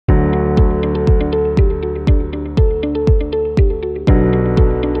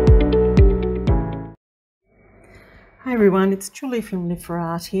Hi everyone, it's Julie from Live for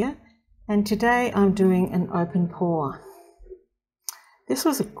Art here, and today I'm doing an open pour. This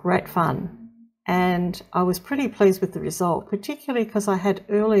was great fun and I was pretty pleased with the result, particularly because I had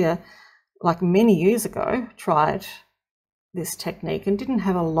earlier, like many years ago, tried this technique and didn't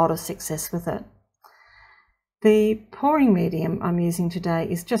have a lot of success with it. The pouring medium I'm using today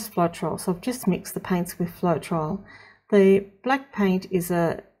is just Floetrol, so I've just mixed the paints with Floetrol. The black paint is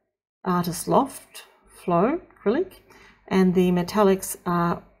a artist Loft Flow Acrylic, and the metallics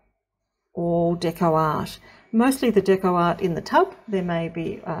are all Deco art. Mostly the Deco art in the tub. There may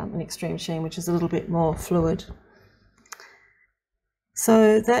be an extreme sheen which is a little bit more fluid.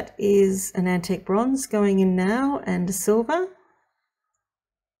 So that is an antique bronze going in now, and a silver.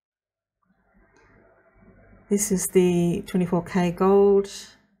 This is the 24K gold.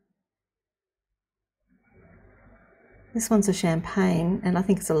 This one's a champagne, and I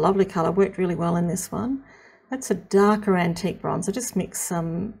think it's a lovely colour, worked really well in this one. That's a darker antique bronze. I just mixed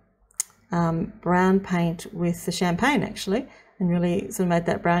some brown paint with the champagne actually, and really sort of made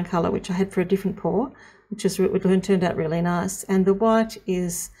that brown colour, which I had for a different pour, which turned out really nice. And the white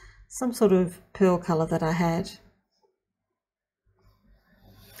is some sort of pearl colour that I had.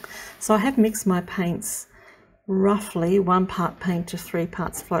 So I have mixed my paints roughly 1 part paint to 3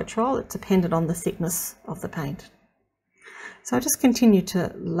 parts Floetrol. It depended on the thickness of the paint. So I just continue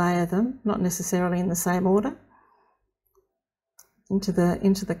to layer them, not necessarily in the same order, into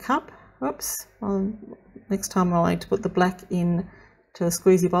the cup. Oops, next time I'll need to put the black in to a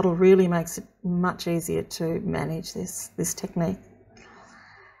squeezy bottle. Really makes it much easier to manage this technique.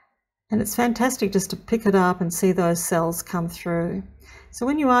 And it's fantastic just to pick it up and see those cells come through. So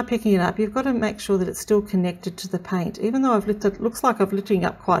when you are picking it up, you've got to make sure that it's still connected to the paint. Even though it looks like I've lifting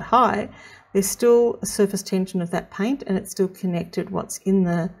up quite high, there's still a surface tension of that paint, and it's still connected what's in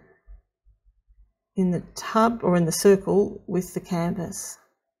the tub or in the circle with the canvas.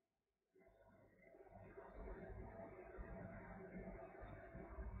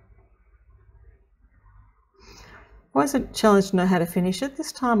 Always a challenge to know how to finish it.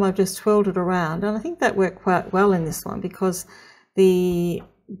 This time I've just twirled it around, and I think that worked quite well in this one because the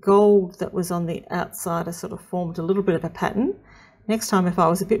gold that was on the outside has sort of formed a little bit of a pattern. Next time, if I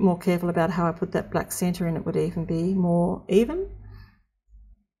was a bit more careful about how I put that black centre in, it would even be more even.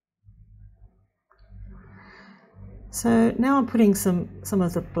 So now I'm putting some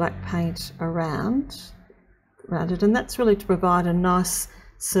of the black paint around it, and that's really to provide a nice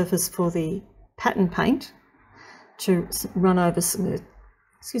surface for the pattern paint to run over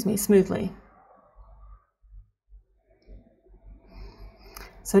smoothly.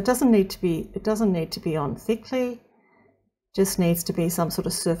 So it doesn't need to be on thickly. Just needs to be some sort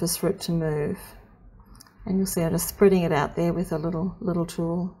of surface for it to move. And you'll see I'm just spreading it out there with a little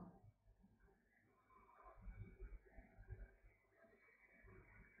tool.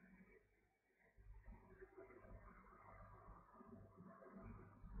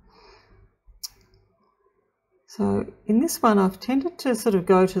 So in this one I've tended to sort of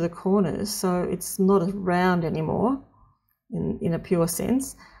go to the corners, so it's not as round anymore in a pure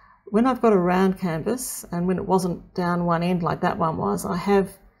sense. When I've got a round canvas, and when it wasn't down one end like that one was, I have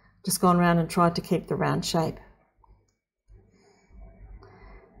just gone around and tried to keep the round shape.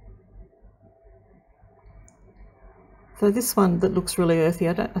 So this one that looks really earthy,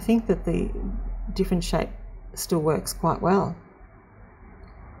 I think that the different shape still works quite well.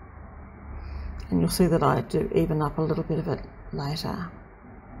 And you'll see that I do even up a little bit of it later.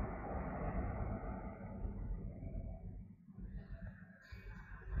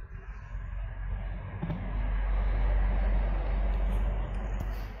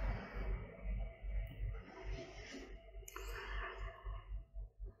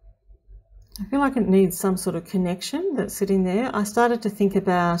 I feel like it needs some sort of connection that's sitting there. I started to think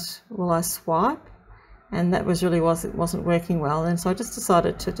about, will I swipe? And that wasn't working well. And so I just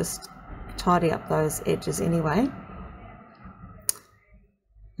decided to just tidy up those edges anyway.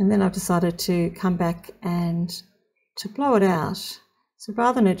 And then I've decided to come back and to blow it out. So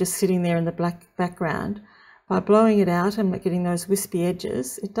rather than it just sitting there in the black background, by blowing it out and getting those wispy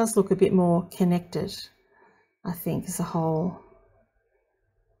edges, it does look a bit more connected, I think, as a whole.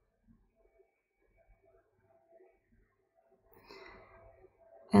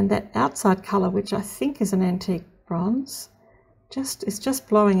 And that outside colour, which I think is an antique bronze, it's just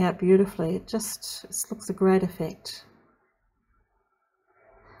blowing out beautifully. It looks a great effect.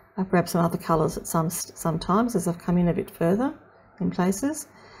 I've grabbed some other colours at sometimes as I've come in a bit further in places,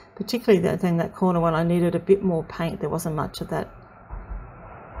 particularly that corner when I needed a bit more paint. There wasn't much of that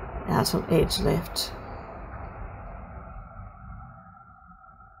outer edge left.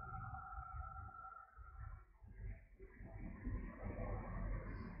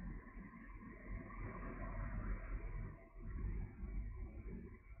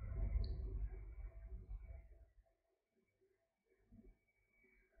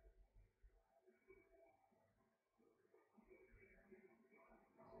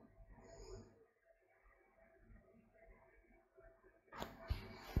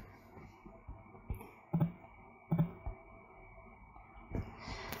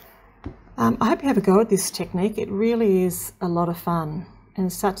 I hope you have a go at this technique. It really is a lot of fun, and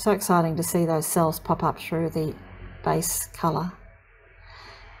it's so exciting to see those cells pop up through the base colour.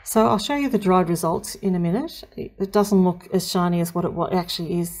 So I'll show you the dried results in a minute. It doesn't look as shiny as what it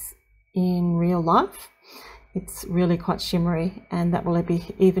actually is in real life. It's really quite shimmery, and that will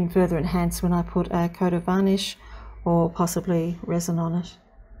be even further enhanced when I put a coat of varnish or possibly resin on it.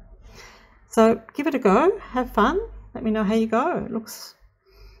 So give it a go, have fun, let me know how you go.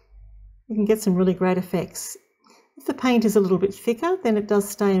 You can get some really great effects. If the paint is a little bit thicker, then it does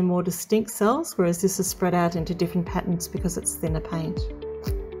stay in more distinct cells, whereas this is spread out into different patterns because it's thinner paint.